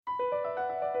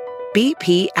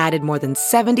BP added more than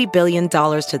 $70 billion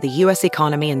to the U.S.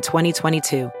 economy in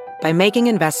 2022 by making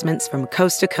investments from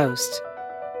coast to coast.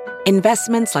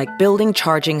 Investments like building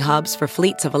charging hubs for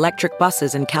fleets of electric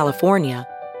buses in California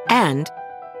and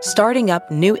starting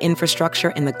up new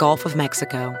infrastructure in the Gulf of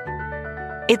Mexico.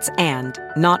 It's and,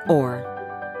 not or.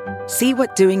 See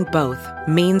what doing both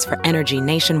means for energy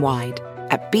nationwide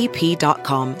at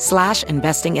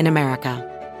bp.com/investing in America.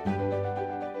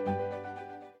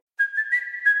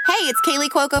 Hey, it's Kaylee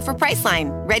Cuoco for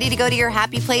Priceline. Ready to go to your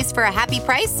happy place for a happy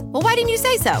price? Well, why didn't you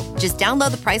say so? Just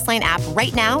download the Priceline app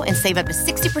right now and save up to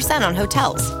 60% on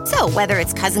hotels. So whether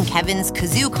it's Cousin Kevin's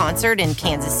Kazoo Concert in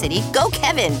Kansas City, go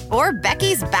Kevin, or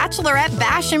Becky's Bachelorette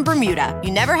Bash in Bermuda,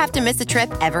 you never have to miss a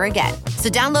trip ever again. So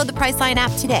download the Priceline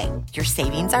app today. Your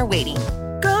savings are waiting.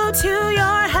 Go to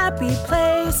your happy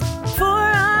place for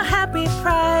a happy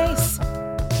price.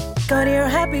 Go to your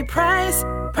happy price,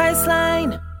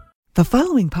 Priceline. The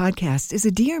following podcast is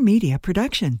a Dear Media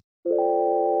production.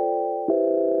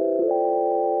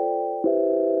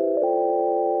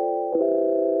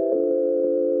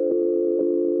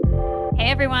 Hey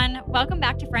everyone, welcome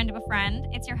back to Friend of a Friend.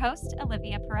 It's your host,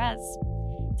 Olivia Perez.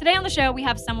 Today on the show, we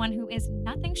have someone who is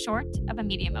nothing short of a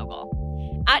media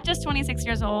mogul. At just 26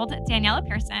 years old, Daniella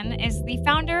Pierson is the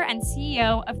founder and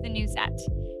CEO of the Newsette,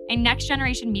 a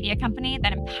next-generation media company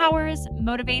that empowers,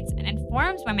 motivates, and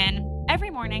informs women every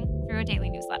morning through a daily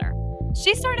newsletter.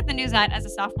 She started the Newsette as a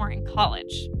sophomore in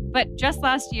college, but just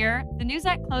last year, the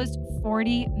Newsette closed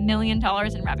 $40 million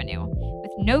in revenue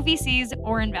with no VCs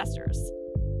or investors.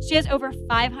 She has over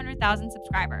 500,000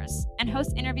 subscribers and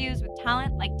hosts interviews with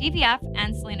talent like DVF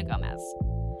and Selena Gomez.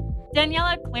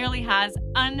 Daniella clearly has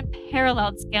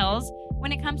unparalleled skills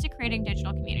when it comes to creating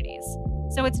digital communities.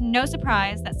 So it's no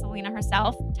surprise that Selena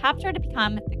herself tapped her to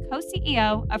become the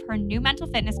co-CEO of her new mental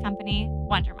fitness company,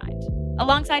 Wondermind.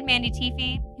 Alongside Mandy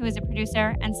Teefee, who is a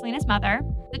producer and Selena's mother,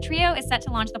 the trio is set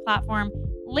to launch the platform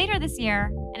later this year,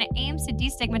 and it aims to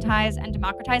destigmatize and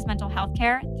democratize mental health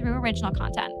care through original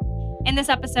content. In this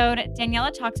episode,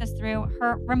 Daniella talks us through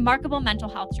her remarkable mental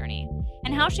health journey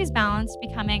and how she's balanced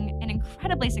becoming an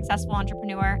incredibly successful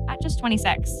entrepreneur at just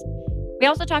 26. We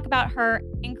also talk about her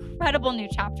incredible new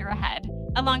chapter ahead,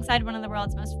 alongside one of the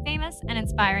world's most famous and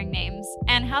inspiring names,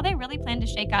 and how they really plan to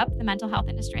shake up the mental health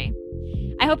industry.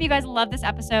 I hope you guys love this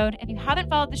episode. If you haven't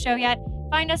followed the show yet,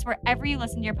 find us wherever you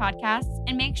listen to your podcasts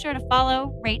and make sure to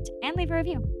follow, rate, and leave a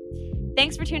review.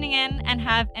 Thanks for tuning in and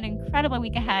have an incredible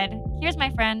week ahead. Here's my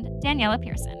friend, Daniella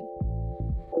Pierson.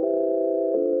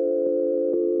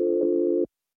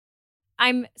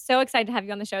 I'm so excited to have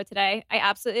you on the show today. I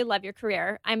absolutely love your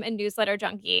career. I'm a newsletter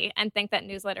junkie and think that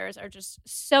newsletters are just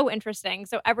so interesting.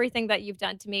 So everything that you've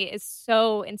done to me is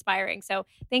so inspiring. So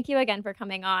thank you again for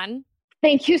coming on.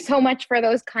 Thank you so much for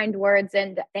those kind words.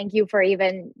 And thank you for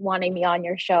even wanting me on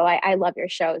your show. I love your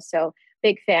show. So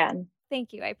big fan.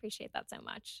 Thank you. I appreciate that so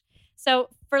much. So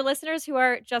for listeners who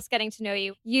are just getting to know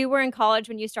you, you were in college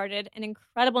when you started an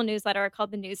incredible newsletter called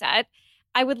the Newsette.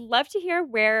 I would love to hear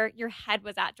where your head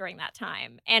was at during that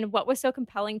time and what was so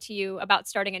compelling to you about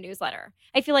starting a newsletter.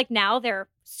 I feel like now they're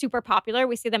super popular.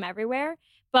 We see them everywhere,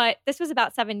 but this was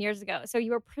about 7 years ago. So you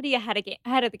were pretty ahead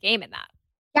of the game in that.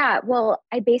 Yeah, well,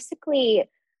 I basically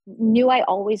knew I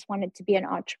always wanted to be an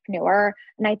entrepreneur.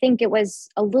 And I think it was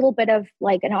a little bit of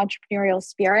like an entrepreneurial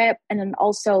spirit. And then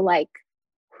also like,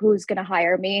 who's going to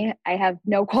hire me? I have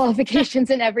no qualifications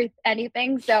in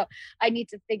anything. So I need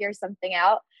to figure something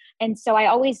out. And so I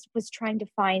always was trying to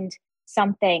find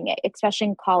something, especially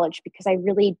in college, because I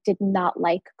really did not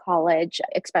like college,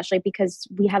 especially because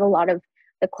we had a lot of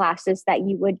the classes that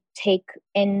you would take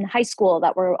in high school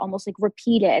that were almost like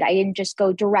repeated. I didn't just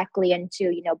go directly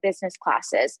into, business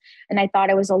classes. And I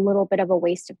thought it was a little bit of a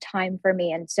waste of time for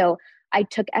me. And so I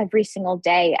took every single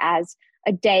day as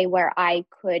a day where I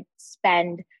could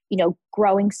spend,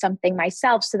 growing something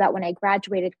myself so that when I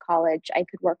graduated college, I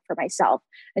could work for myself.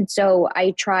 And so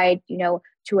I tried,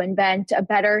 to invent a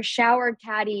better shower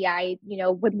caddy. I,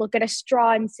 would look at a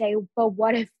straw and say, but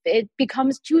what if it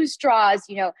becomes two straws?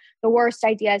 The worst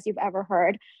ideas you've ever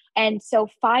heard. And so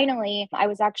finally, I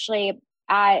was actually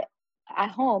at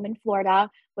home in Florida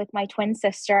with my twin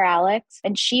sister, Alex,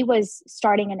 and she was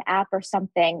starting an app or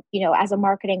something, as a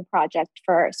marketing project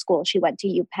for school. She went to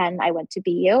UPenn, I went to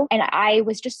BU, and I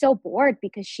was just so bored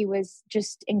because she was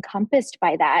just encompassed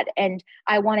by that. And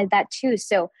I wanted that too.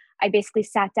 So I basically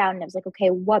sat down and I was like, okay,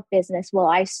 what business will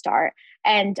I start?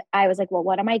 And I was like, well,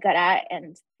 what am I good at?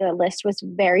 And the list was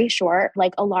very short,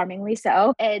 like alarmingly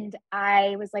so. And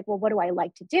I was like, well, what do I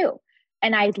like to do?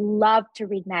 And I love to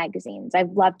read magazines.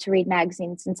 I've loved to read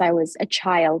magazines since I was a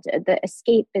child. The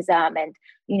escapism and,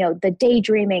 the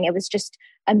daydreaming, it was just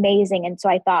amazing. And so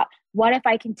I thought, what if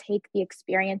I can take the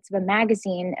experience of a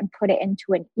magazine and put it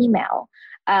into an email?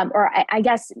 I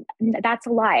guess that's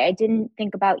a lie. I didn't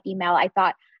think about email. I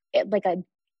thought like a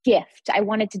gift. I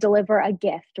wanted to deliver a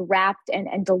gift wrapped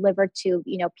and delivered to,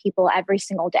 people every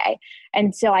single day.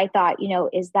 And so I thought,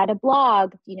 is that a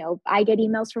blog? I get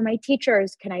emails from my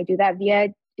teachers. Can I do that via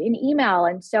an email?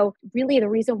 And so really the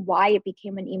reason why it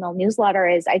became an email newsletter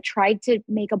is I tried to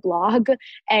make a blog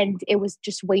and it was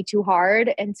just way too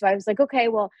hard. And so I was like, okay,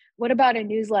 well, what about a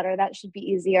newsletter? That should be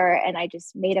easier. And I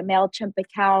just made a MailChimp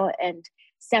account and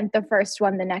sent the first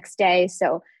one the next day.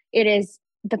 So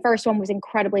the first one was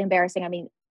incredibly embarrassing. I mean,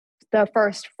 the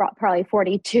first probably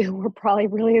 42 were probably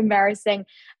really embarrassing.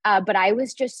 But I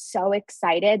was just so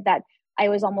excited that I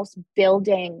was almost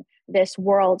building this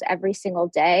world every single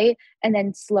day. And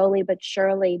then slowly but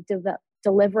surely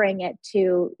delivering it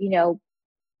to,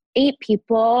 8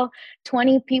 people,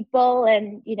 20 people,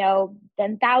 and,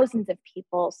 then thousands of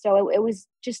people. So it was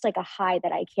just like a high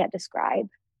that I can't describe.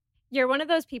 You're one of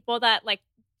those people that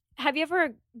have you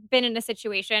ever been in a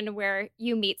situation where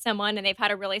you meet someone and they've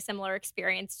had a really similar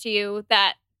experience to you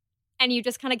and you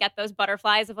just kind of get those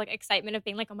butterflies of excitement of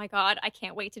being like, oh my God, I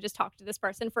can't wait to just talk to this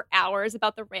person for hours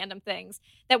about the random things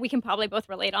that we can probably both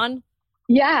relate on?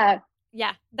 Yeah.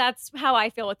 Yeah. That's how I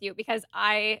feel with you, because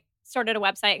I started a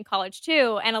website in college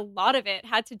too. And a lot of it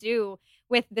had to do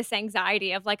with this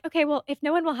anxiety of okay, well, if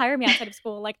no one will hire me outside of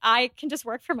school, I can just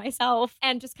work for myself,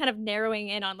 and just kind of narrowing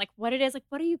in on what it is,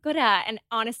 what are you good at? And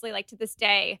honestly, to this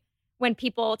day, when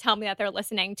people tell me that they're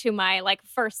listening to my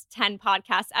first 10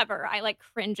 podcasts ever, I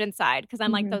cringe inside, because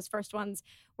I'm those first ones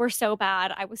were so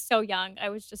bad. I was so young. I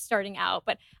was just starting out,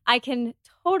 but I can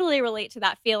totally relate to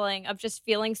that feeling of just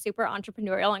feeling super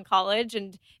entrepreneurial in college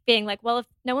and being well, if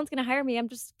no one's going to hire me, I'm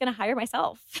just going to hire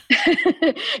myself.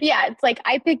 Yeah. It's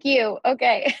I pick you.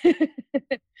 Okay.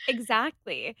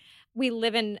 Exactly. We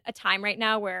live in a time right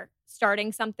now where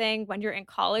starting something when you're in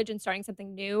college and starting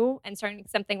something new and starting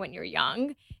something when you're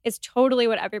young is totally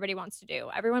what everybody wants to do.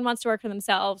 Everyone wants to work for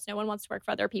themselves. No one wants to work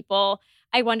for other people.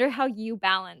 I wonder how you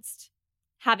balanced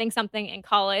having something in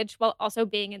college while also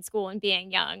being in school and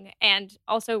being young, and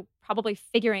also probably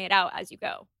figuring it out as you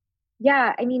go.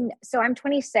 Yeah, I mean, so I'm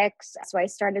 26, so I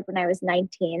started when I was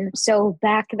 19. So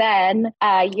back then,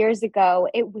 years ago,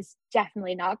 it was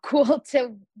definitely not cool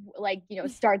to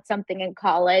start something in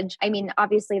college. I mean,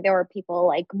 obviously there were people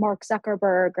like Mark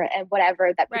Zuckerberg and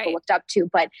whatever that people looked up to,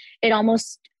 but I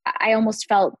almost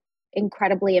felt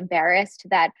incredibly embarrassed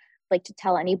that to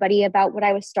tell anybody about what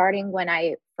I was starting when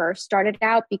I first started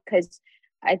out, because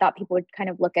I thought people would kind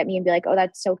of look at me and be like, oh,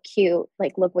 that's so cute.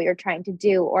 Look what you're trying to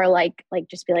do. Or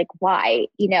just be like, why,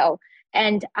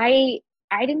 and I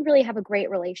didn't really have a great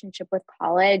relationship with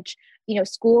college.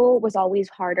 School was always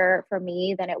harder for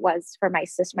me than it was for my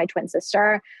twin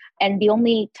sister. And the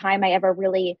only time I ever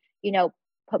really,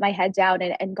 put my head down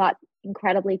and got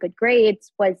incredibly good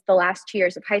grades was the last 2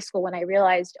 years of high school, when I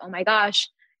realized, oh my gosh,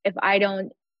 if I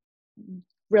don't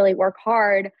really work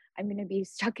hard, I'm going to be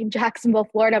stuck in Jacksonville,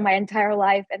 Florida my entire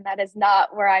life. And that is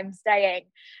not where I'm staying.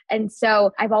 And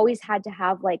so I've always had to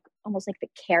have almost the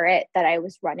carrot that I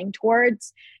was running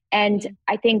towards. And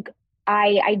I think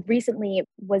I recently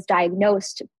was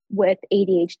diagnosed with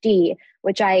ADHD,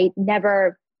 which I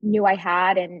never knew I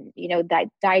had. And, that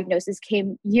diagnosis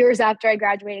came years after I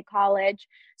graduated college.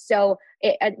 So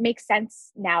it makes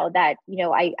sense now that,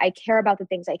 I care about the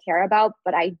things I care about,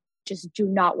 but I just do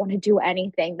not want to do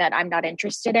anything that I'm not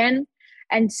interested in.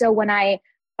 And so when I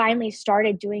finally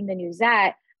started doing the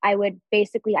Newsette, I would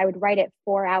write it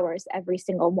 4 hours every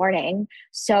single morning.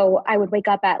 So I would wake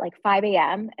up at 5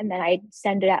 a.m. and then I'd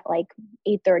send it at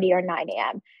 8:30 or 9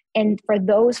 a.m. And for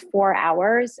those 4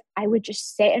 hours, I would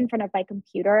just sit in front of my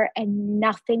computer and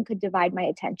nothing could divide my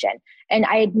attention. And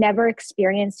I had never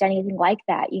experienced anything like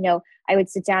that. I would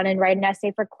sit down and write an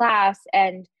essay for class,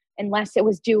 and unless it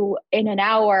was due in an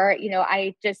hour,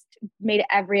 I just made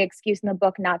every excuse in the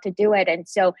book not to do it. And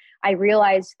so I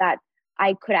realized that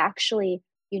I could actually,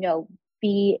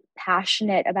 be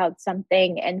passionate about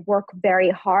something and work very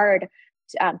hard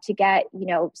to get,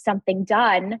 something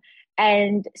done.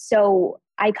 And so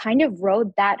I kind of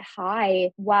rode that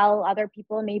high while other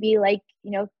people maybe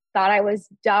thought I was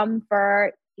dumb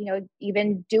for,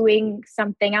 even doing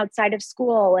something outside of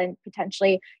school and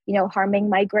potentially, harming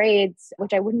my grades,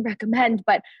 which I wouldn't recommend.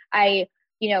 But I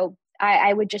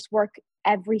would just work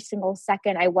every single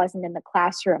second I wasn't in the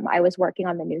classroom. I was working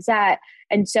on the Newsette.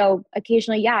 And so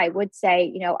occasionally, I would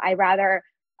say, I rather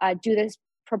do this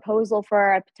proposal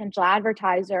for a potential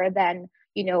advertiser than,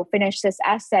 finish this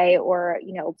essay or,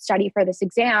 study for this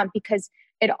exam, because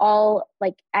it all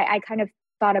like, I kind of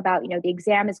thought about, the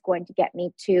exam is going to get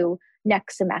me to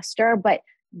next semester, but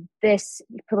this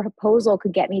proposal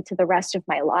could get me to the rest of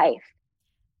my life.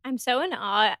 I'm so in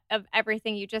awe of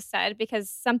everything you just said, because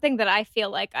something that I feel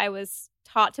like I was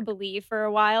taught to believe for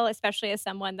a while, especially as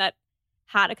someone that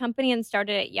had a company and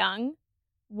started it young,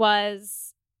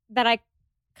 was that I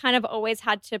kind of always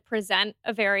had to present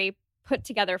a very put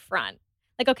together front.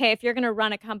 Like, okay, if you're going to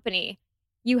run a company,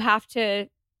 you have to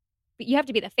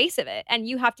be the face of it, and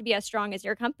you have to be as strong as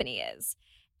your company is.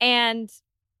 And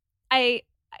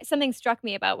something struck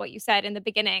me about what you said in the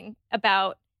beginning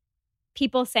about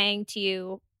people saying to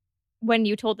you when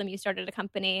you told them you started a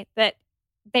company that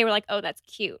they were like, oh, that's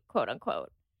cute, quote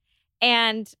unquote.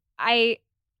 And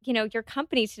your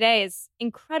company today is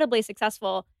incredibly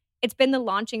successful. It's been the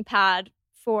launching pad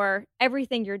for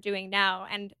everything you're doing now.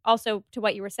 And also, to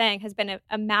what you were saying, has been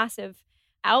a massive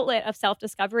outlet of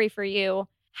self-discovery for you.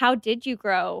 How did you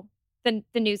grow the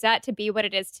Newsette to be what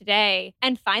it is today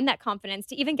and find that confidence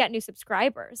to even get new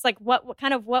subscribers? Like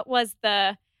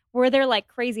were there like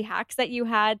crazy hacks that you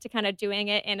had to kind of doing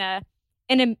it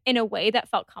in a way that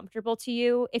felt comfortable to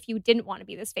you if you didn't want to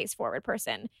be this face forward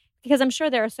person? Because I'm sure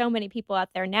there are so many people out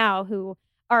there now who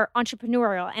are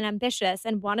entrepreneurial and ambitious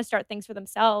and want to start things for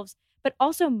themselves, but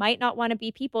also might not want to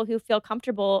be people who feel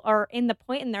comfortable or in the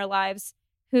point in their lives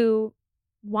who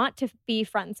want to be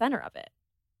front and center of it.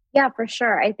 Yeah, for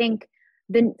sure. I think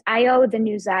I owe the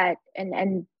Newsette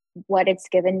and what it's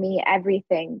given me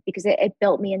everything, because it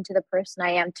built me into the person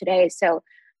I am today. So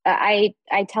I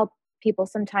tell people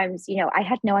sometimes, I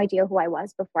had no idea who I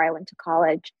was before I went to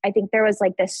college. I think there was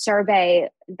like this survey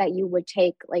that you would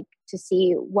take like to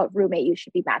see what roommate you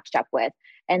should be matched up with.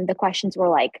 And the questions were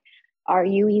like, are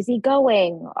you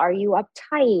easygoing? Are you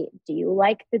uptight? Do you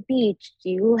like the beach?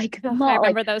 Do you like the mall? I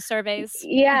remember those surveys.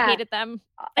 Yeah. I hated them.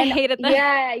 I hated them.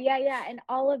 Yeah. And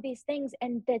all of these things.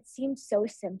 And that seemed so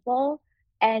simple.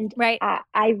 And right.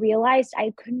 I realized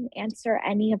I couldn't answer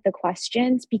any of the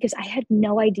questions because I had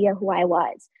no idea who I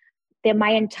was. My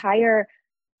entire,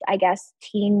 I guess,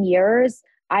 teen years,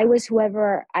 I was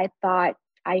whoever I thought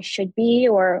I should be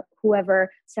or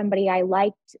whoever somebody I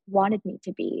liked wanted me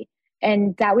to be.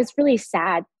 And that was really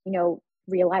sad,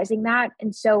 realizing that.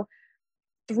 And so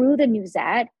through the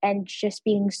Newsette and just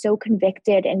being so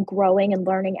convicted and growing and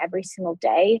learning every single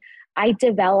day, I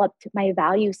developed my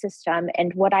value system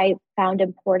and what I found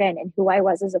important and who I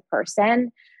was as a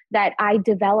person, that I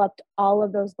developed all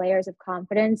of those layers of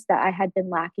confidence that I had been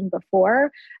lacking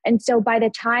before. And so by the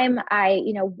time a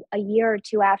year or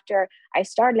two after I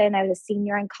started and I was a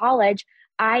senior in college,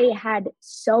 I had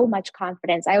so much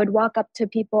confidence. I would walk up to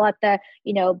people at the,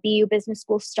 BU Business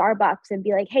School Starbucks and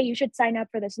be like, hey, you should sign up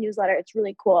for this newsletter. It's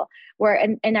really cool.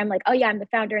 And I'm like, oh yeah, I'm the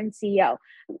founder and CEO.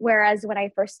 Whereas when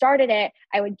I first started it,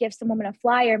 I would give some woman a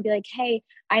flyer and be like, hey,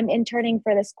 I'm interning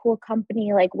for this cool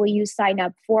company. Like, will you sign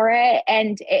up for it?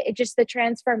 And it just the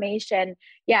transformation.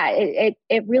 Yeah, it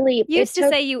really. You used to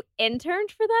say you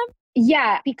interned for them?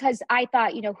 Yeah, because I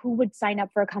thought, who would sign up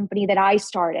for a company that I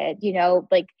started,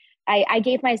 I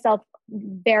gave myself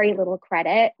very little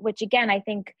credit, which again, I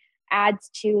think adds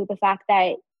to the fact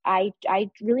that I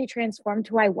really transformed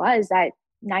who I was at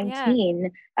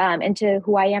 19 into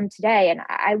who I am today. And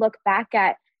I look back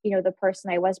at, the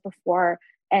person I was before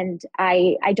and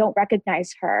I don't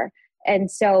recognize her. And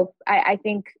so I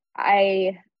think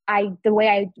the way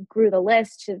I grew the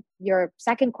list to your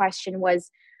second question was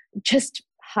just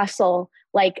hustle.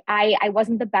 Like I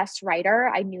wasn't the best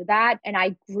writer. I knew that. And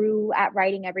I grew at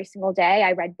writing every single day.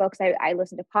 I read books. I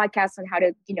listened to podcasts on how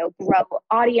to, grow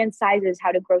audience sizes,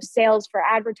 how to grow sales for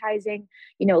advertising,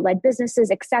 led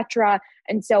businesses, etc.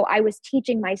 And so I was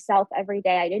teaching myself every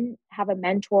day. I didn't have a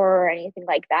mentor or anything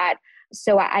like that.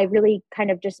 So I really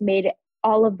kind of just made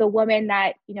all of the women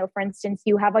that, for instance,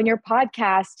 you have on your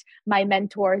podcast, my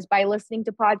mentors by listening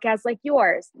to podcasts like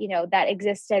yours, that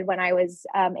existed when I was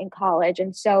in college.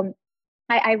 And so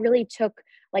I really took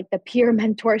like the peer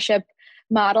mentorship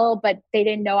model, but they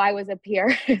didn't know I was a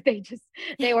peer.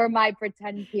 They were my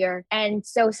pretend peer. And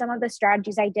so some of the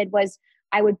strategies I did was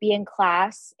I would be in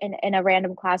class in a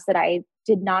random class that I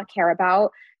did not care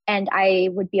about. And I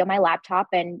would be on my laptop.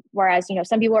 And whereas,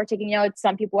 some people are taking notes,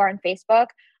 some people are on Facebook.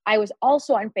 I was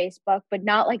also on Facebook, but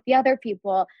not like the other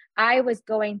people. I was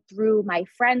going through my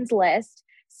friends list,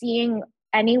 seeing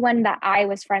anyone that I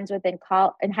was friends with in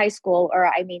high school, or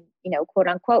quote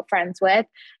unquote friends with,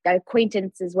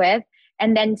 acquaintances with,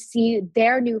 and then see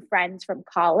their new friends from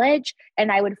college.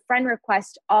 And I would friend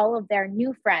request all of their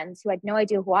new friends who had no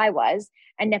idea who I was.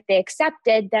 And if they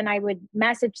accepted, then I would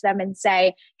message them and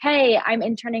say, hey, I'm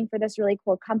interning for this really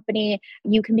cool company.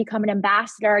 You can become an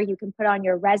ambassador. You can put on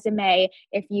your resume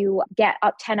if you get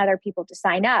up 10 other people to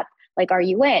sign up. Like, are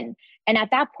you in? And at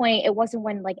that point, it wasn't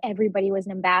when like everybody was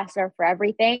an ambassador for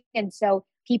everything. And so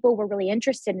people were really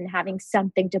interested in having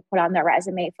something to put on their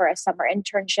resume for a summer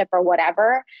internship or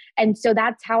whatever. And so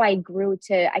that's how I grew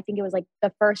to, I think it was like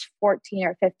the first 14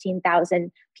 or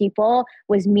 15,000 people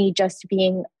was me just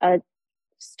being a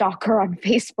stalker on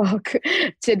Facebook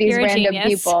to these random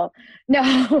people.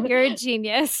 No, you're a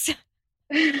genius.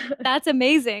 That's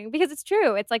amazing because it's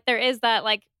true. It's like there is that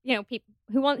like, you know, people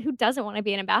who doesn't want to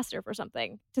be an ambassador for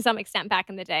something to some extent back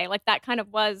in the day. Like that kind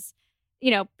of was,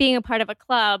 you know, being a part of a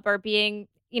club or being,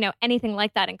 you know, anything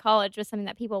like that in college was something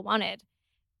that people wanted.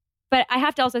 But I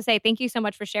have to also say thank you so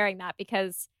much for sharing that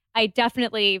because that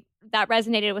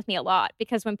resonated with me a lot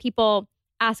because when people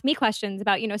ask me questions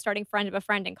about, you know, starting friend of a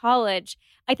friend in college,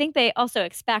 I think they also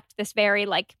expect this very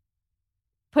like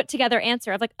put together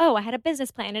answer of like, oh, I had a business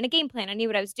plan and a game plan. I knew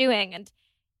what I was doing. And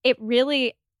it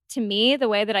really, to me, the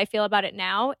way that I feel about it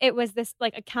now, it was this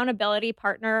like accountability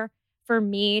partner for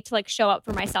me to like show up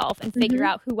for myself and figure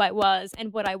out who I was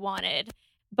and what I wanted.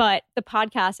 But the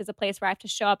podcast is a place where I have to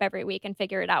show up every week and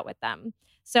figure it out with them.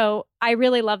 So I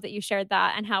really love that you shared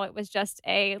that and how it was just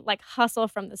a like hustle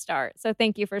from the start. So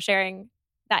thank you for sharing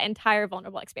that entire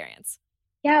vulnerable experience.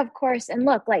 Yeah, of course. And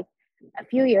look, like a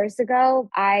few years ago,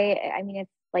 I mean,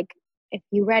 if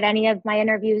you read any of my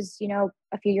interviews, you know,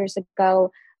 a few years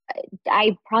ago,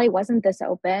 I probably wasn't this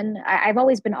open. I've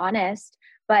always been honest,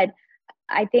 but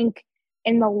I think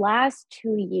in the last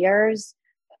 2 years,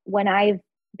 when I've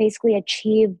basically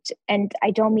achieved, and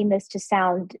I don't mean this to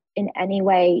sound in any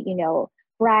way, you know,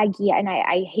 braggy, and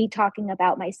I hate talking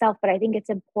about myself, but I think it's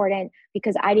important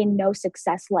because I didn't know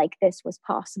success like this was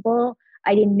possible.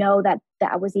 I didn't know that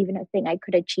that was even a thing I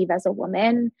could achieve as a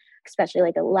woman, especially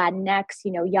like a Latinx,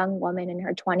 you know, young woman in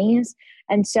her 20s.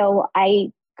 And so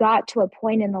I got to a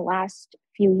point in the last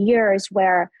few years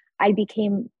where I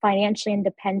became financially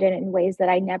independent in ways that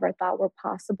I never thought were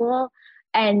possible.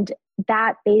 And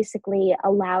that basically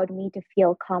allowed me to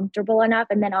feel comfortable enough.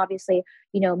 And then obviously,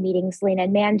 you know, meeting Selena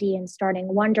and Mandy and starting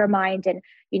Wondermind and,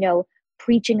 you know,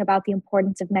 preaching about the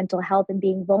importance of mental health and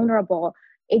being vulnerable,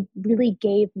 it really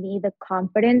gave me the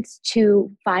confidence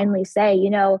to finally say, you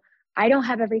know, I don't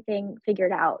have everything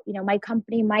figured out. You know, my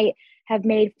company might have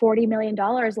made $40 million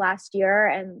last year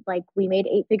and like we made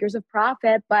 8 figures of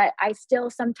profit, but I still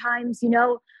sometimes, you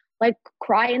know, like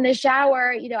cry in the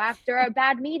shower, you know, after a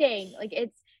bad meeting. Like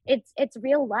it's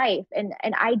real life. And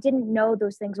I didn't know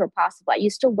those things were possible. I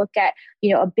used to look at,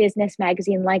 you know, a business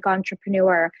magazine like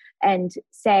Entrepreneur and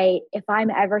say, if I'm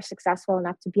ever successful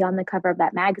enough to be on the cover of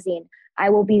that magazine, I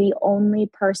will be the only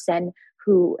person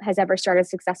who has ever started a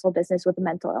successful business with a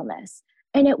mental illness.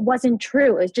 And it wasn't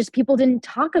true. It's just people didn't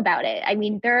talk about it. I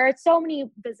mean, there are so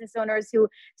many business owners who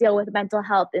deal with mental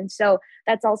health. And so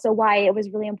that's also why it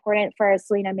was really important for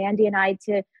Selena, Mandy, and I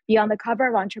to be on the cover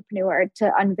of Entrepreneur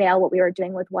to unveil what we were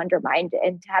doing with Wondermind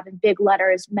and to have in big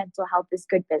letters, mental health is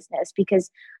good business. Because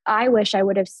I wish I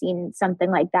would have seen something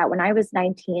like that when I was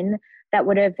 19 that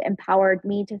would have empowered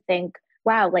me to think,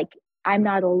 wow, like I'm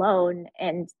not alone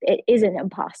and it isn't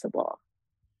impossible.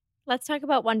 Let's talk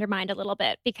about Wondermind a little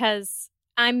bit because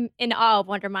I'm in awe of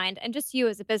Wondermind and just you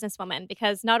as a businesswoman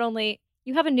because not only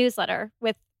you have a newsletter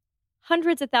with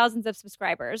hundreds of thousands of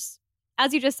subscribers.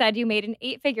 As you just said, you made an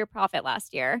 8-figure profit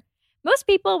last year. Most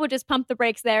people would just pump the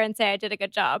brakes there and say, I did a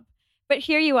good job. But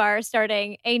here you are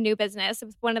starting a new business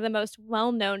with one of the most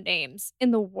well-known names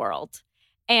in the world.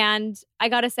 And I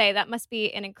got to say, that must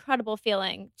be an incredible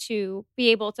feeling to be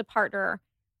able to partner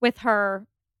with her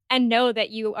and know that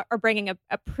you are bringing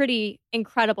a pretty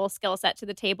incredible skill set to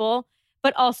the table,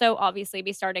 but also obviously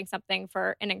be starting something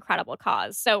for an incredible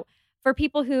cause. So for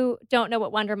people who don't know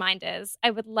what Wondermind is, I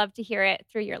would love to hear it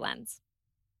through your lens.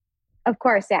 Of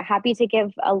course, yeah. Happy to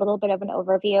give a little bit of an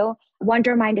overview.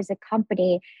 Wondermind is a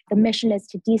company. The mission is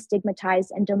to destigmatize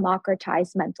and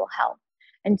democratize mental health.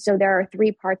 And so there are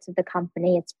 3 parts of the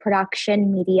company. It's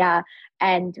production, media,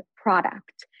 and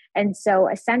product. And so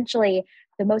essentially,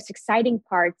 the most exciting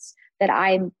parts that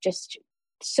I'm just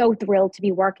so thrilled to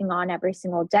be working on every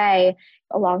single day,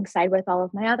 alongside with all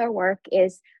of my other work,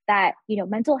 is that, you know,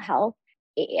 mental health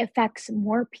affects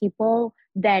more people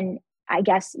than I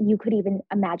guess you could even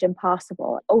imagine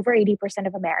possible. Over 80%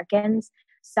 of Americans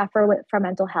suffer from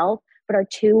mental health, but are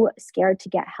too scared to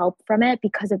get help from it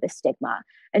because of the stigma.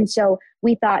 And so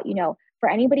we thought, you know, for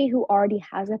anybody who already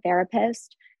has a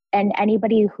therapist, and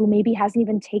anybody who maybe hasn't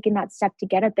even taken that step to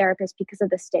get a therapist because of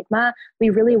the stigma. We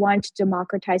really want to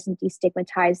democratize and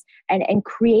destigmatize and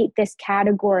create this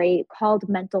category called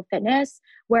mental fitness,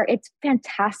 where it's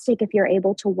fantastic if you're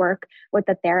able to work with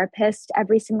a therapist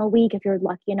every single week, if you're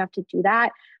lucky enough to do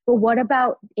that. But what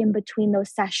about in between those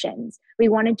sessions? We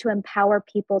wanted to empower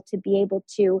people to be able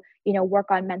to, work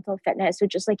on mental fitness. So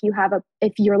just like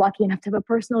if you're lucky enough to have a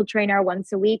personal trainer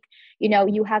once a week,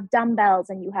 you have dumbbells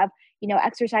and you have,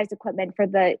 exercise equipment for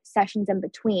the sessions in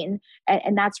between.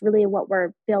 And that's really what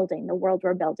we're building, the world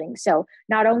we're building. So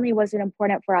not only was it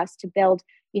important for us to build,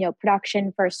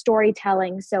 production for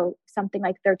storytelling. So something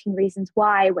like 13 Reasons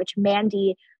Why, which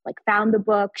Mandy found the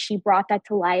book. She brought that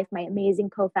to life, my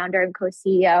amazing co-founder and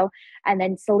co-CEO. And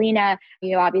then Selena,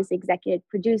 obviously executive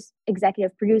produced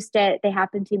it. They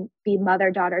happen to be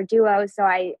mother-daughter duo. So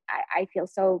I feel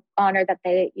so honored that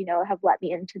they, have let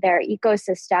me into their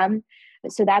ecosystem.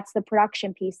 So that's the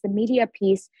production piece. The media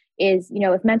piece is,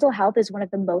 if mental health is one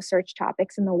of the most searched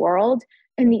topics in the world,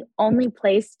 and the only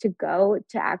place to go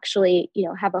to actually,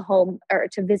 have a home or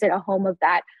to visit a home of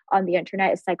that on the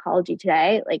internet is Psychology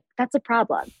Today, that's a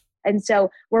problem. And so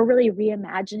we're really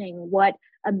reimagining what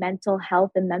a mental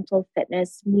health and mental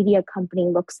fitness media company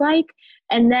looks like.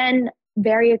 And then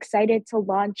very excited to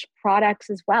launch products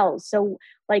as well. So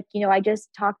I just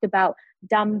talked about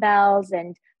dumbbells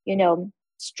and,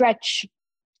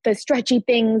 the stretchy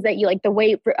things that you the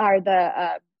weight are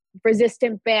the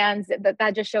resistant bands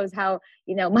that just shows how,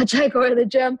 much I go to the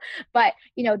gym, but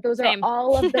those are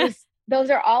all of those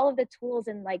are all of the tools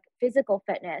in physical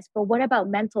fitness. But what about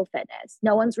mental fitness?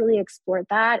 No one's really explored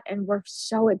that. And we're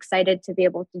so excited to be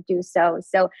able to do so.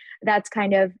 So that's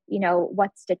kind of,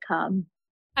 what's to come.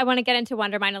 I want to get into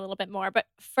Wondermind a little bit more, but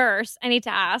first I need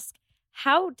to ask,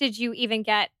 how did you even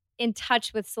get in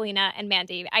touch with Selena and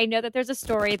Mandy? I know that there's a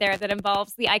story there that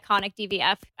involves the iconic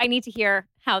DVF. I need to hear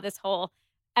how this whole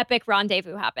epic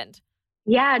rendezvous happened.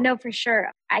 Yeah, no, for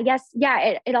sure. I guess,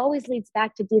 it always leads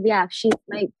back to DVF. She's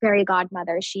my fairy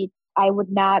godmother. I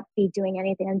would not be doing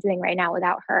anything I'm doing right now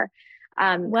without her.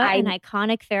 An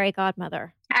iconic fairy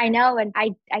godmother. I know. And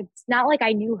it's not like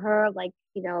I knew her,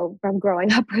 from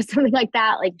growing up or something like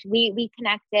that. We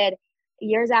connected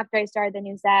years after I started the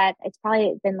Newsette. It's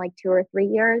probably been 2 or 3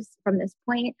 years from this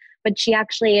point. But she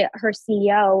actually, her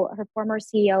former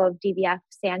CEO of DVF,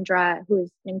 Sandra, who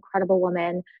is an incredible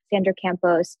woman, Sandra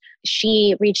Campos,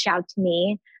 she reached out to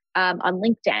me on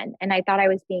LinkedIn. And I thought I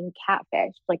was being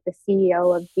catfished. The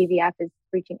CEO of DVF is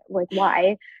reaching,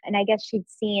 why? And I guess she'd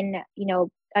seen,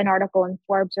 an article in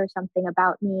Forbes or something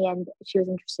about me, and she was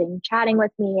interested in chatting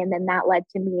with me. And then that led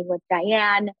to meeting with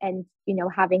Diane and,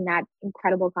 having that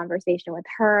incredible conversation with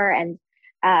her, and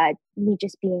me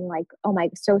just being oh my,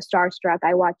 so starstruck.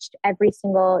 I watched every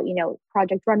single,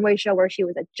 Project Runway show where she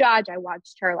was a judge. I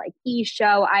watched her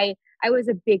show. I was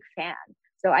a big fan.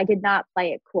 So I did not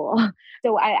play it cool.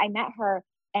 So I met her,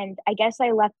 and I guess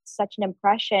I left such an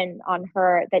impression on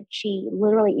her that she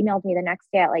literally emailed me the next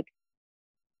day at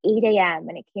 8 a.m.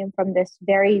 And it came from this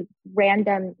very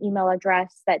random email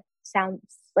address that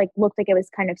looked like it was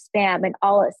kind of spam. And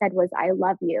all it said was, "I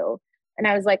love you." And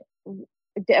I was like,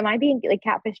 am I being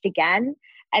catfished again?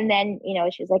 And then,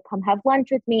 she's like, "Come have lunch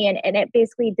with me." And it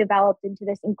basically developed into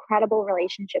this incredible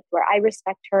relationship where I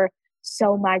respect her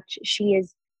so much. She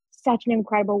is such an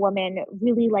incredible woman,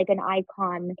 really an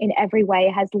icon in every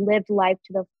way, has lived life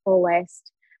to the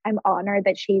fullest. I'm honored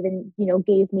that she even,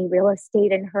 gave me real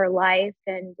estate in her life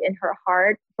and in her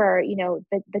heart for,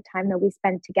 the time that we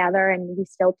spent together, and we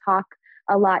still talk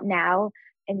a lot now.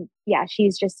 And yeah,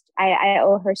 she's just, I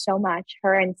owe her so much.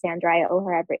 Her and Sandra, I owe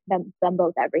her them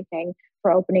both everything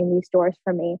for opening these doors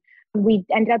for me. We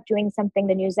ended up doing something,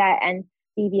 the Newsette and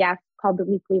DVF, called the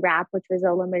Weekly Wrap, which was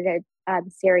a limited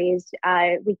series,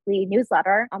 weekly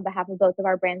newsletter on behalf of both of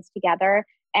our brands together.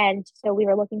 And so we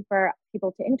were looking for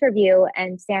people to interview,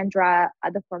 and Sandra,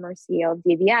 the former CEO of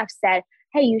DVF, said,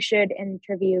 "Hey, you should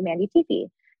interview Mandy Teefey."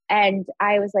 And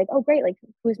I was like, "Oh, great.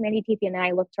 Who's Mandy Teefey?" And then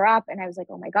I looked her up, and I was like,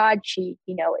 "Oh my God, she,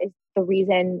 is the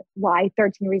reason why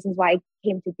 13 Reasons Why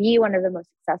came to be one of the most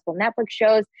successful Netflix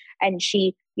shows." And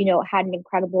she, had an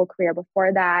incredible career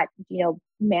before that,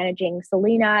 managing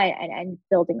Selena and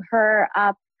building her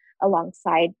up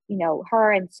alongside,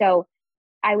 her. And so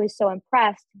I was so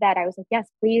impressed that I was like, "Yes,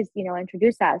 please,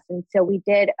 introduce us." And so we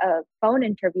did a phone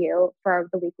interview for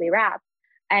the Weekly Wrap.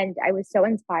 And I was so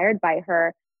inspired by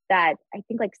her that I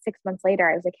think 6 months later,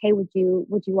 I was like, "Hey, would you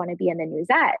want to be in the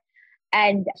Newsette?"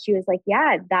 And she was like,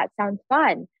 "Yeah, that sounds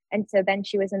fun." And so then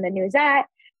she was in the Newsette.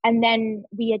 And then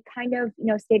we had kind of,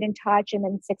 stayed in touch. And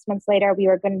then 6 months later, we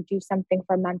were going to do something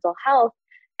for mental health.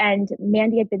 And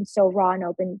Mandy had been so raw and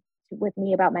open with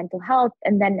me about mental health.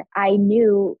 And then I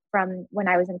knew from when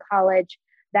I was in college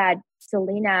that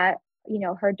Selena,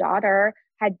 her daughter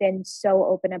had been so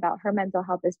open about her mental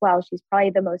health as well. She's probably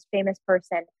the most famous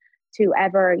person to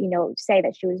ever, say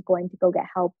that she was going to go get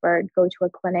help or go to a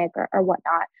clinic or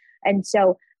whatnot. And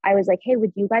so I was like, hey,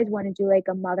 would you guys want to do like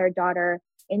a mother-daughter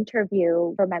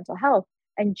interview for mental health?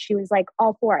 And she was like,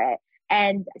 all for it.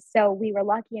 And so we were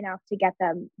lucky enough to get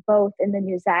them both in the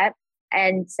Newsette.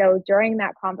 And so during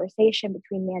that conversation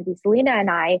between Mandy, Selena, and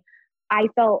I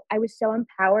felt I was so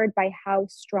empowered by how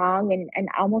strong and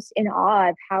almost in awe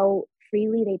of how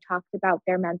freely they talked about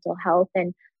their mental health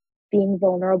and being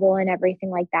vulnerable and everything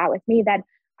like that with me, that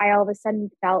I all of a sudden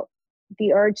felt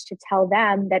the urge to tell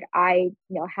them that I,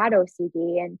 had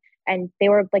OCD, and they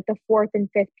were like the fourth and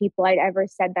fifth people I'd ever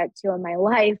said that to in my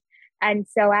life. And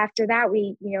so after that,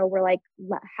 we, were like,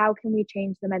 how can we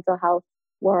change the mental health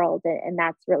world? And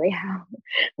that's really how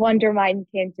Wondermind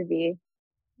came to be.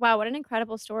 Wow, what an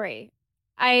incredible story.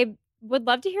 I would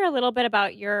love to hear a little bit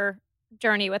about your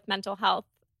journey with mental health.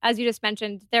 As you just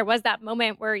mentioned, there was that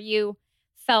moment where you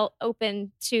felt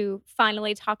open to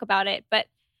finally talk about it. But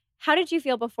how did you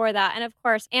feel before that? And of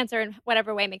course, answer in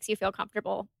whatever way makes you feel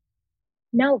comfortable.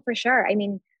 No, for sure. I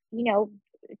mean,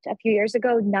 a few years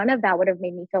ago, none of that would have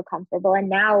made me feel comfortable. And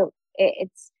now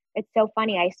it's so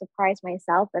funny. I surprise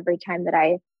myself every time that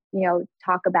I,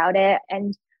 talk about it.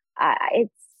 And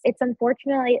it's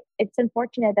unfortunate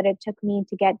that it took me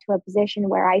to get to a position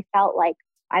where I felt like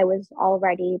I was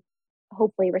already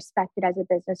hopefully respected as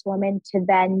a businesswoman to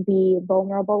then be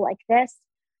vulnerable like this.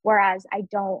 Whereas I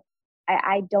don't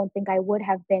think I would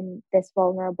have been this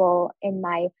vulnerable in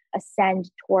my ascend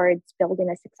towards building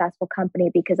a successful company,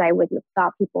 because I would have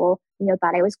thought people,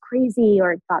 thought I was crazy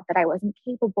or thought that I wasn't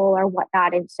capable or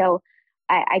whatnot. And so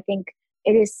I think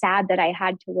it is sad that I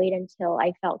had to wait until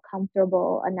I felt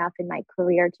comfortable enough in my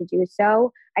career to do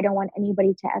so. I don't want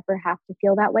anybody to ever have to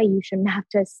feel that way. You shouldn't have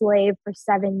to slave for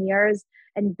 7 years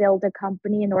and build a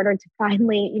company in order to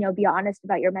finally, be honest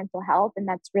about your mental health. And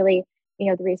that's really,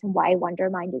 the reason why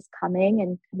Wondermind is coming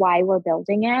and why we're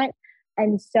building it.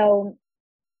 And so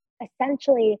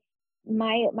essentially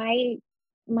my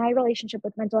relationship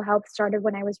with mental health started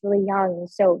when I was really young.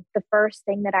 So the first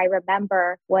thing that I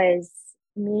remember was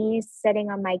me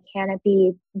sitting on my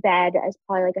canopy bed as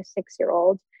probably like a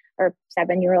 6-year-old or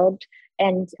 7-year-old.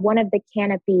 And one of the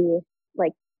canopy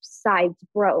sides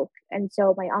broke. And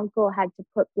so my uncle had to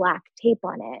put black tape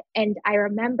on it. And I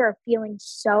remember feeling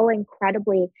so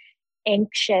incredibly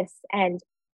anxious and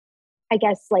I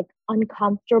guess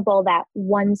uncomfortable that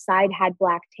one side had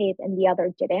black tape and the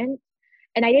other didn't.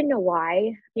 And I didn't know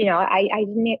why. I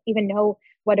didn't even know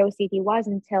what OCD was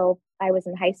until I was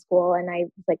in high school. And I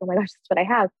was like, oh my gosh, that's what I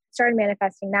have. Started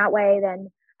manifesting that way. Then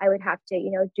I would have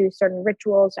to, do certain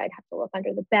rituals. I'd have to look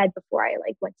under the bed before I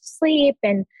went to sleep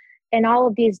and all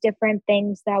of these different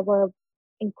things that were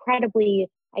incredibly,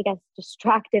 I guess,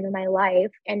 distractive in my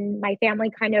life. And my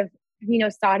family kind of,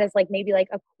 saw it as maybe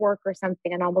a quirk or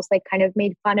something, and almost kind of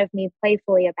made fun of me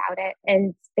playfully about it.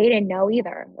 And they didn't know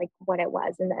either what it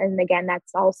was. And again,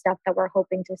 that's all stuff that we're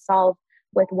hoping to solve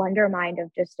with Wondermind, of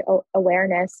just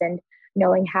awareness and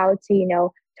knowing how to,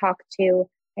 talk to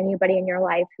anybody in your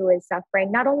life who is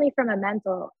suffering, not only from a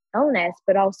mental illness,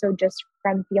 but also just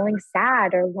from feeling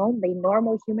sad or lonely,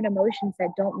 normal human emotions that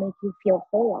don't make you feel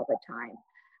whole all the time.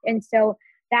 And so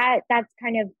that's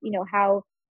kind of, how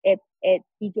it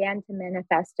began to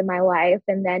manifest in my life.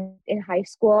 And then in high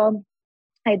school,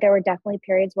 there were definitely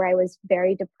periods where I was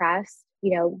very depressed,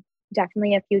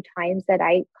 definitely a few times that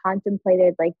I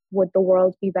contemplated, would the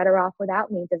world be better off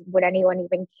without me? Would anyone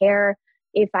even care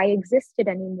if I existed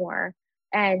anymore?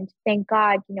 And thank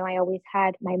God, I always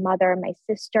had my mother and my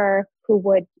sister who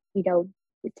would,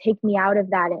 take me out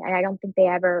of that. And I don't think they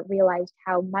ever realized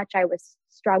how much I was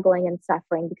struggling and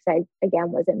suffering, because I,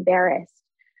 again, was embarrassed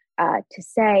to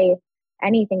say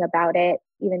anything about it,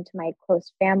 even to my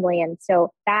close family. And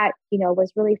so that,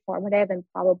 was really formative and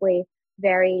probably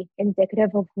very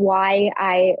indicative of why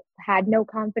I had no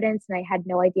confidence and I had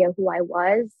no idea who I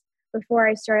was before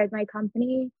I started my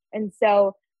company. And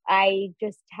so I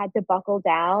just had to buckle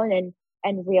down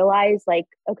and realize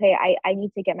okay, I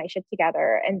need to get my shit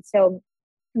together. And so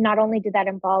not only did that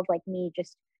involve me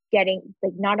just getting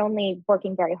not only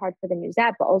working very hard for the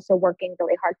Newsette, but also working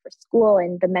really hard for school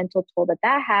and the mental toll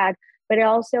that had, but it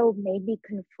also made me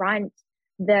confront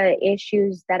the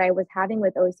issues that I was having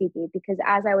with OCD, because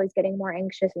as I was getting more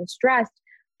anxious and stressed,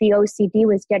 the OCD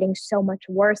was getting so much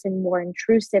worse and more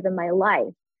intrusive in my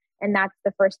life. And that's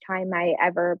the first time I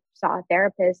ever saw a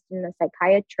therapist and a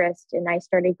psychiatrist, and I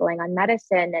started going on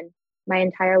medicine, and my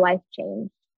entire life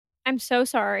changed. I'm so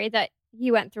sorry that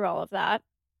you went through all of that.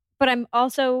 But I'm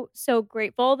also so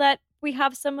grateful that we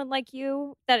have someone like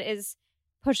you that is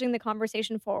pushing the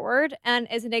conversation forward and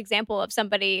is an example of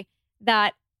somebody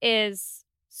that is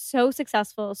so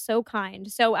successful, so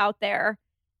kind, so out there,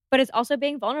 but is also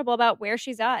being vulnerable about where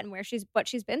she's at and what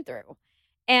she's been through.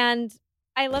 And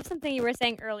I love something you were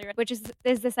saying earlier, which is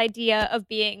this idea of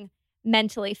being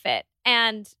mentally fit.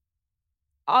 And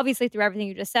obviously through everything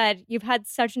you just said, you've had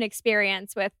such an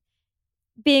experience with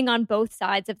being on both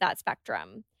sides of that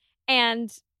spectrum.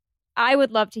 And I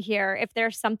would love to hear if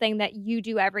there's something that you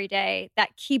do every day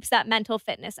that keeps that mental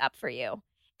fitness up for you.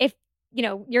 If,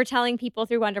 you're telling people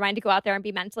through Wondermind to go out there and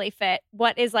be mentally fit,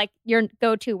 what is like your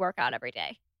go-to workout every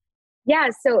day? Yeah,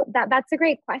 so that's a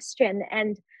great question.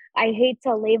 And I hate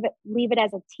to leave it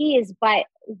as a tease, but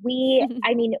we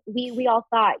all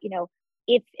thought,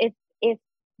 if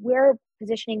we're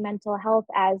positioning mental health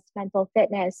as mental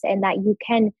fitness and that you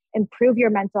can improve your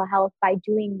mental health by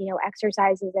doing,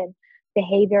 exercises and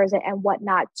behaviors and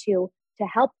whatnot to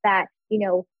help that,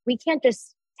 we can't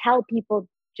just tell people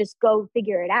just go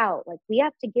figure it out. Like we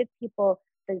have to give people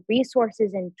the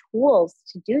resources and tools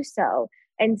to do so.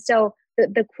 And so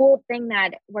the cool thing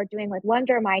that we're doing with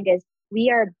Wondermind is we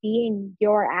are being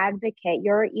your advocate,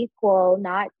 your equal,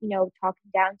 not, talking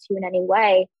down to you in any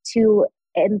way, to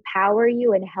empower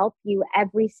you and help you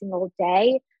every single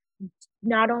day,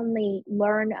 not only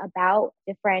learn about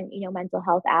different, mental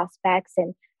health aspects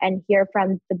and hear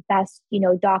from the best,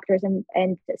 doctors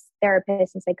and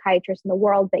therapists and psychiatrists in the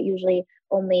world that usually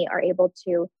only are able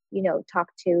to, talk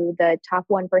to the top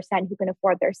 1% who can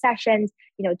afford their sessions,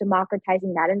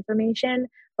 democratizing that information.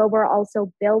 But we're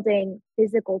also building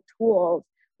physical tools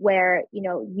where,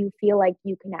 you feel like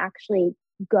you can actually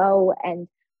go and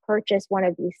purchase one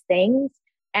of these things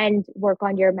and work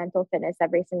on your mental fitness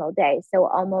every single day. So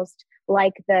almost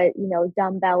like the,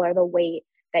 dumbbell or the weight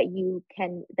that you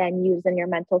can then use in your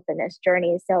mental fitness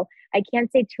journey. So I can't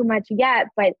say too much yet,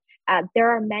 but there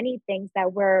are many things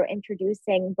that we're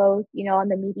introducing both, on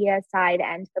the media side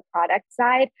and the product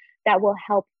side that will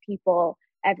help people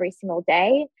every single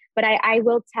day. But I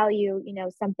will tell you,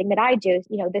 something that I do,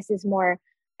 this is more,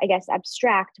 I guess,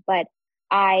 abstract, but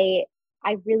I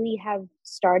really have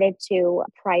started to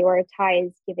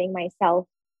prioritize giving myself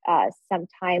some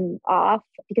time off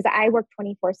because I work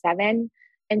 24/7.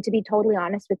 And to be totally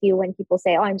honest with you, when people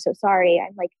say, "Oh, I'm so sorry,"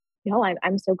 I'm like, "No,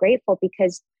 I'm so grateful,"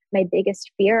 because my biggest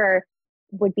fear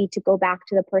would be to go back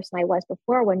to the person I was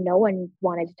before when no one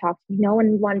wanted to talk to me, no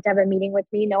one wanted to have a meeting with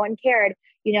me, no one cared.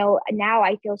 Now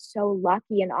I feel so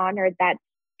lucky and honored that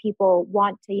people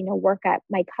want to, work at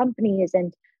my companies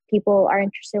and people are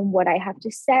interested in what I have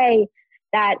to say.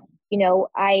 That,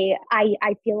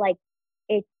 I feel like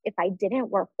if I didn't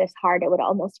work this hard, it would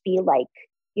almost be like,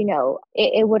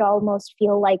 it would almost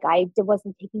feel like I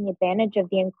wasn't taking advantage of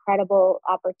the incredible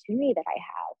opportunity that I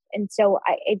have. And so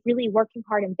it really working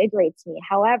hard invigorates me.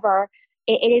 However,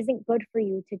 it isn't good for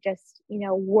you to just,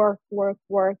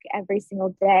 work every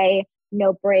single day,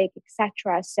 no break,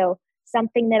 etc. So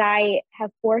something that I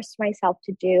have forced myself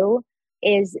to do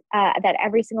is that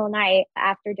every single night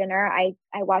after dinner, I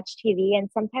watch TV and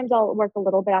sometimes I'll work a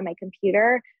little bit on my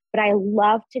computer, but I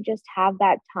love to just have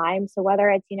that time. So whether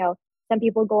it's, some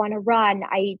people go on a run,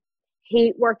 I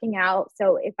hate working out.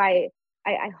 So if I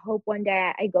hope one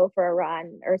day I go for a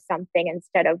run or something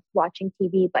instead of watching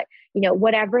TV, but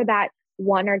whatever that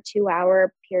 1 or 2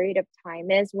 hour period of time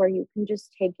is where you can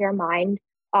just take your mind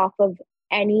off of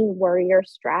any worry or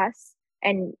stress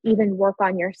and even work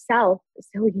on yourself.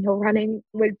 So, running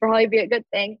would probably be a good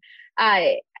thing.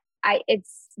 That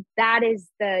is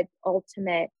the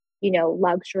ultimate,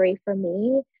 luxury for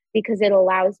me because it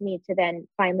allows me to then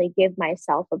finally give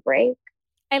myself a break.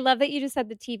 I love that you just said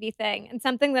the TV thing. And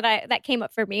something that came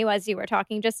up for me as you were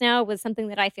talking just now was something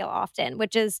that I feel often,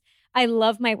 which is I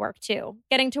love my work too.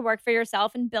 Getting to work for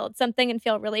yourself and build something and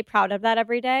feel really proud of that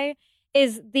every day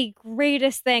is the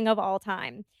greatest thing of all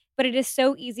time. But it is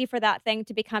so easy for that thing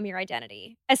to become your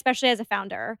identity, especially as a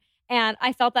founder. And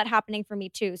I felt that happening for me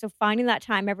too. So finding that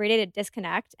time every day to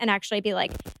disconnect and actually be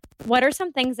like, what are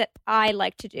some things that I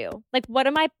like to do? Like, what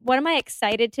am I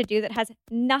excited to do that has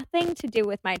nothing to do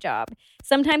with my job?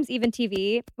 Sometimes even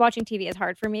watching TV is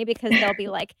hard for me because there'll be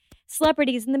like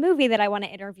celebrities in the movie that I want to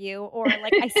interview, or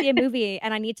like I see a movie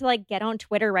and I need to like get on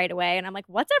Twitter right away. And I'm like,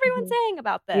 what's everyone saying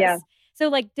about this? Yeah. So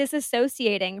like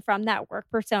disassociating from that work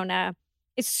persona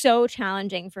is so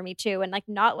challenging for me too. And like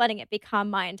not letting it become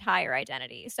my entire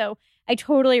identity. So I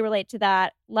totally relate to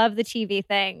that. Love the TV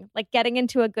thing. Like getting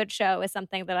into a good show is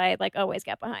something that I like always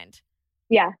get behind.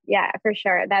 Yeah, for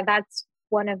sure. That's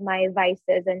one of my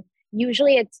vices. And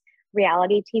usually it's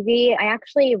reality TV. I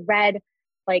actually read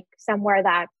like somewhere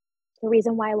that the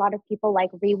reason why a lot of people like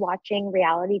rewatching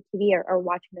reality TV or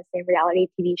watching the same reality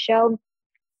TV show,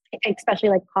 especially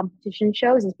like competition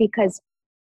shows, is because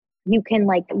you can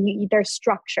like, there's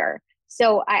structure.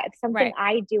 So something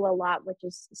I do a lot, which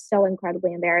is so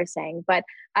incredibly embarrassing, but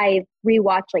I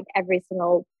rewatch like every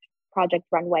single Project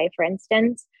Runway, for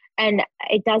instance. And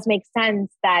it does make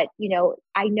sense that, you know,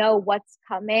 I know what's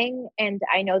coming and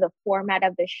I know the format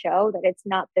of the show, that it's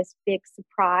not this big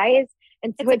surprise.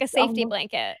 And so it's like a safety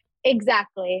blanket.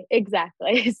 Exactly.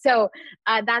 So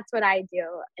that's what I do.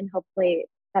 And hopefully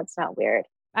that's not weird.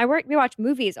 We watch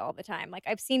movies all the time. Like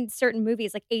I've seen certain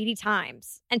movies like 80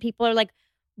 times and people are like,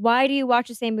 why do you watch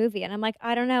the same movie? And I'm like,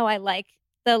 I don't know. I like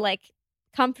the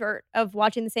comfort of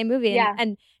watching the same movie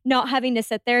and not having to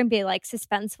sit there and be like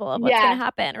suspenseful of what's going to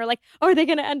happen, or like, oh, are they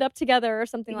going to end up together or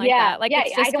something like that? Like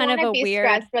it's just kind of a weird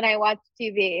stressed when I watch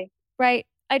TV. Right.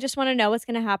 I just want to know what's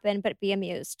going to happen, but be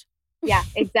amused. Yeah,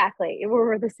 exactly.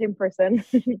 We're the same person.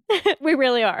 We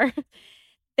really are.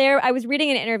 I was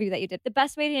reading an interview that you did. The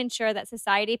best way to ensure that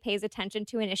society pays attention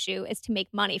to an issue is to make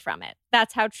money from it.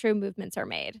 That's how true movements are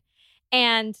made.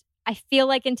 And I feel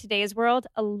like in today's world,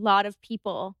 a lot of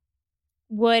people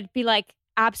would be like,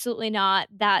 absolutely not.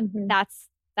 That's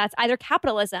either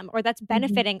capitalism or that's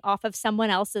benefiting off of someone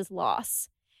else's loss.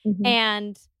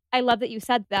 And I love that you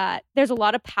said that there's a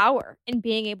lot of power in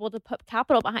being able to put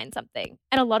capital behind something.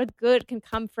 And a lot of good can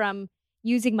come from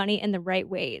using money in the right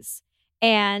ways.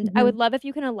 And I would love if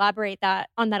you can elaborate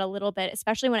on that a little bit,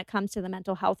 especially when it comes to the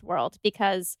mental health world,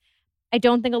 because I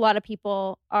don't think a lot of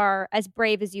people are as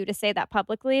brave as you to say that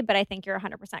publicly, but I think you're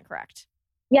 100% correct.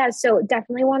 Yeah, so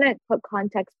definitely want to put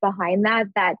context behind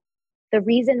that the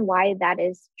reason why that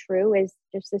is true is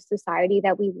just the society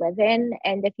that we live in.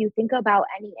 And if you think about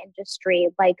any industry,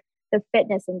 like the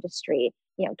fitness industry,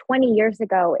 20 years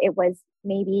ago, it was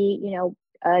maybe,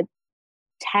 a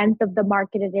tenth of the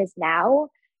market it is now.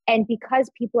 And because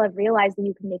people have realized that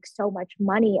you can make so much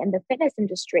money in the fitness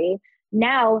industry,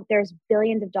 now there's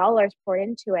billions of dollars poured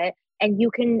into it, and you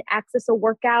can access a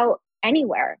workout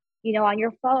anywhere, on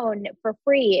your phone for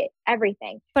free,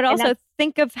 everything. But also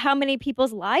think of how many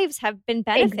people's lives have been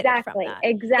benefited from that.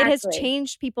 Exactly. It has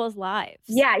changed people's lives.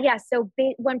 Yeah. So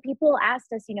when people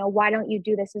asked us, why don't you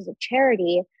do this as a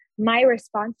charity? My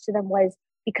response to them was,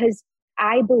 because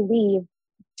I believe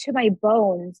to my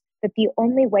bones that the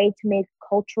only way to make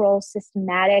cultural,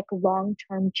 systematic,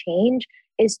 long-term change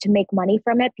is to make money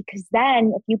from it. Because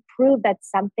then if you prove that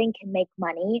something can make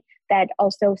money that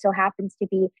also so happens to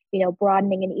be,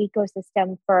 broadening an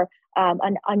ecosystem for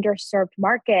an underserved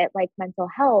market like mental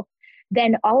health,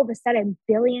 then all of a sudden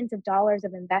billions of dollars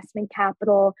of investment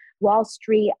capital, Wall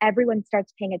Street, everyone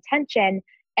starts paying attention,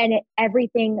 and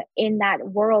everything in that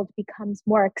world becomes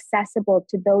more accessible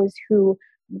to those who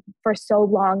for so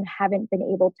long haven't been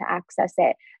able to access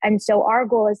it. And so our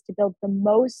goal is to build the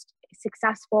most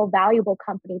successful, valuable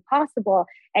company possible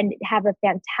and have a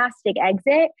fantastic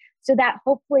exit, so that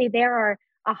hopefully there are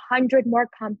 100 more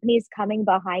companies coming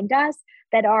behind us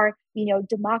that are,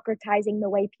 democratizing the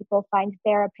way people find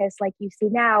therapists, like you see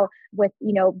now with,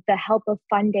 the help of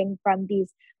funding from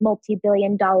these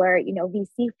multi-billion-dollar,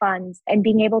 VC funds, and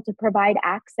being able to provide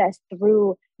access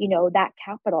through, that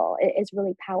capital is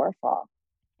really powerful.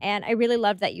 And I really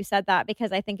loved that you said that,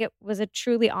 because I think it was a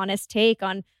truly honest take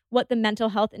on what the mental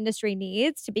health industry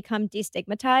needs to become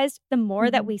destigmatized. The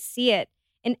more that we see it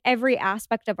in every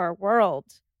aspect of our world,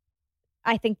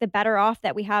 I think the better off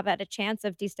that we have at a chance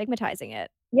of destigmatizing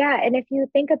it. Yeah. And if you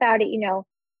think about it,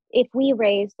 if we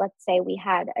raised, let's say we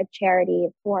had a charity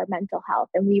for mental health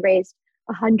and we raised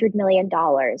 $100 million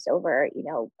over,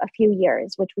 a few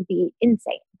years, which would be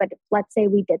insane. But let's say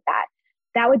we did that.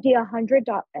 That would be $100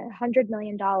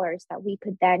 million that we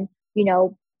could then,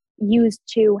 use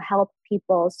to help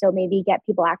people. So maybe get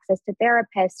people access to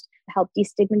therapists, help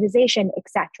destigmatization,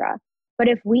 etc. But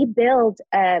if we build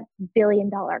a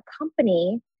billion-dollar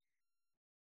company,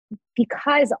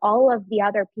 because all of the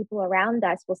other people around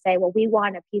us will say, well, we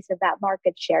want a piece of that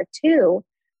market share too,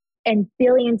 and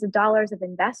billions of dollars of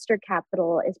investor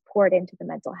capital is poured into the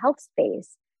mental health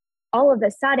space, all of a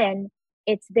sudden,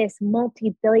 it's this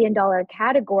multi-billion-dollar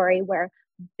category where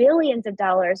billions of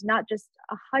dollars, not just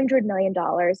 $100 million,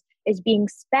 is being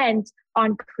spent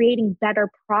on creating better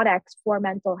products for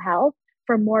mental health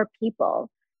for more people.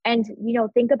 And,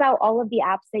 think about all of the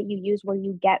apps that you use where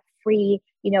you get free,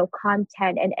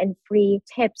 content and free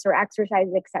tips or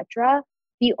exercises, etc.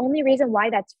 The only reason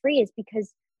why that's free is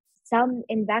because some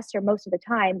investor, most of the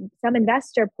time, some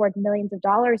investor poured millions of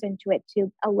dollars into it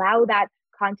to allow that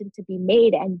content to be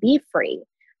made and be free.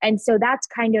 And so that's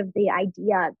kind of the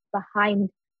idea behind,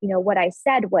 what I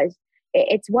said was,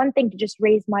 it's one thing to just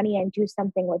raise money and do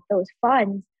something with those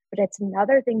funds, but it's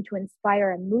another thing to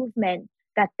inspire a movement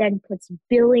that then puts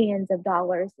billions of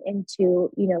dollars into,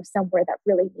 somewhere that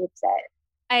really needs it.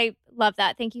 I love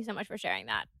that. Thank you so much for sharing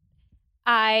that.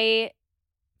 I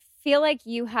feel like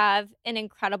you have an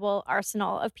incredible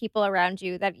arsenal of people around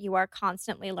you that you are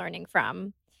constantly learning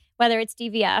from, whether it's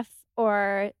DVF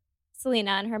or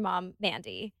Selena and her mom,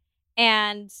 Mandy.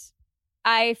 And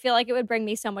I feel like it would bring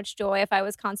me so much joy if I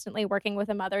was constantly working with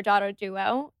a mother-daughter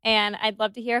duo. And I'd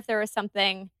love to hear if there was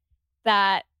something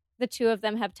that the two of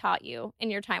them have taught you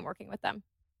in your time working with them.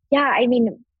 Yeah,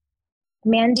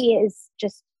 Mandy is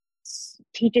just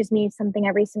teaches me something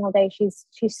every single day. She's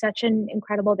such an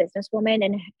incredible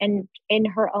businesswoman and in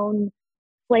her own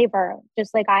flavor,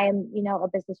 just like I am, a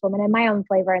businesswoman in my own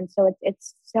flavor. And so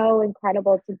it's so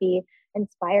incredible to be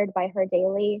inspired by her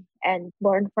daily and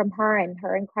learn from her and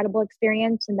her incredible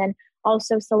experience. And then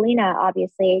also Selena,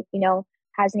 obviously,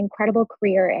 has an incredible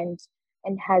career and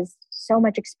has so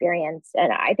much experience.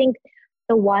 And I think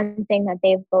the one thing that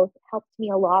they've both helped me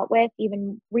a lot with,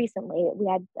 even recently,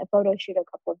 we had a photo shoot a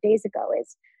couple of days ago,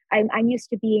 is I'm used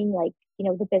to being like,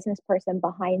 the business person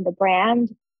behind the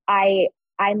brand.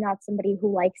 I'm not somebody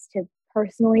who likes to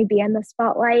personally be in the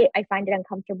spotlight. I find it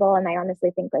uncomfortable. And I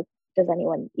honestly think, like, does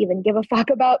anyone even give a fuck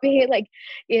about me? Like,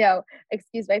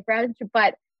 excuse my French,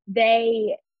 but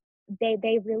they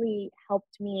really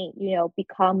helped me,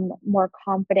 become more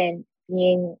confident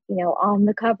being, on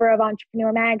the cover of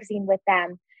Entrepreneur Magazine with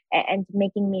them and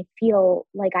making me feel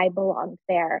like I belonged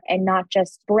there and not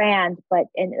just brand, but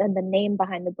in the name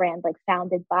behind the brand, like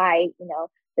founded by,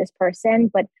 this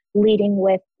person, but leading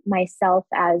with myself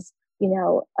as,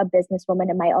 a businesswoman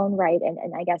in my own right. And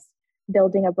I guess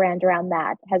building a brand around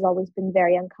that has always been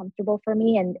very uncomfortable for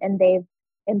me. And they've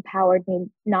empowered me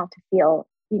not to feel,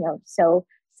 so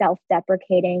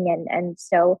self-deprecating and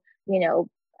so,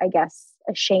 I guess,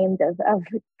 ashamed of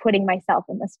putting myself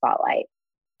in the spotlight.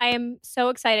 I am so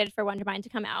excited for Wondermind to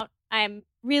come out. I'm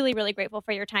really, really grateful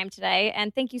for your time today.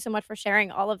 And thank you so much for sharing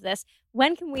all of this.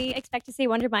 When can we expect to see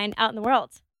Wondermind out in the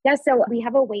world? Yeah, so we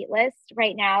have a wait list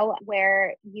right now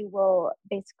where you will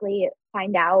basically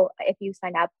find out if you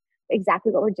sign up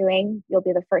exactly what we're doing. You'll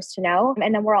be the first to know.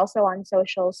 And then we're also on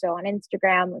social. So on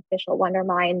Instagram, official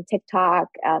Wondermind, TikTok,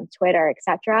 Twitter,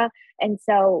 etc. And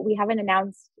so we haven't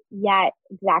announced yet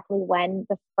exactly when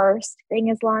the first thing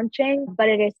is launching, but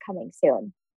it is coming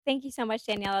soon. Thank you so much,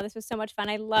 Daniella. This was so much fun.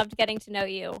 I loved getting to know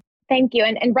you. Thank you.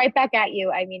 And right back at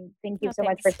you. Thank you so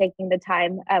much for taking the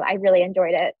time. I really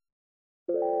enjoyed it.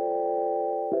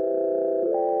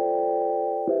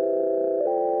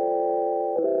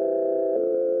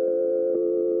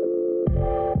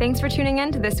 Thanks for tuning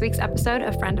in to this week's episode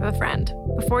of Friend of a Friend.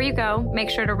 Before you go, make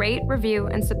sure to rate, review,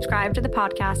 and subscribe to the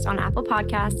podcast on Apple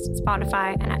Podcasts,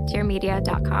 Spotify, and at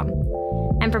dearmedia.com.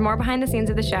 And for more behind the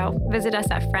scenes of the show, visit us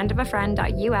at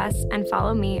friendofafriend.us and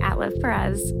follow me at Liv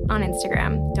Perez on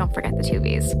Instagram. Don't forget the 2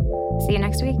 V's. See you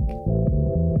next week.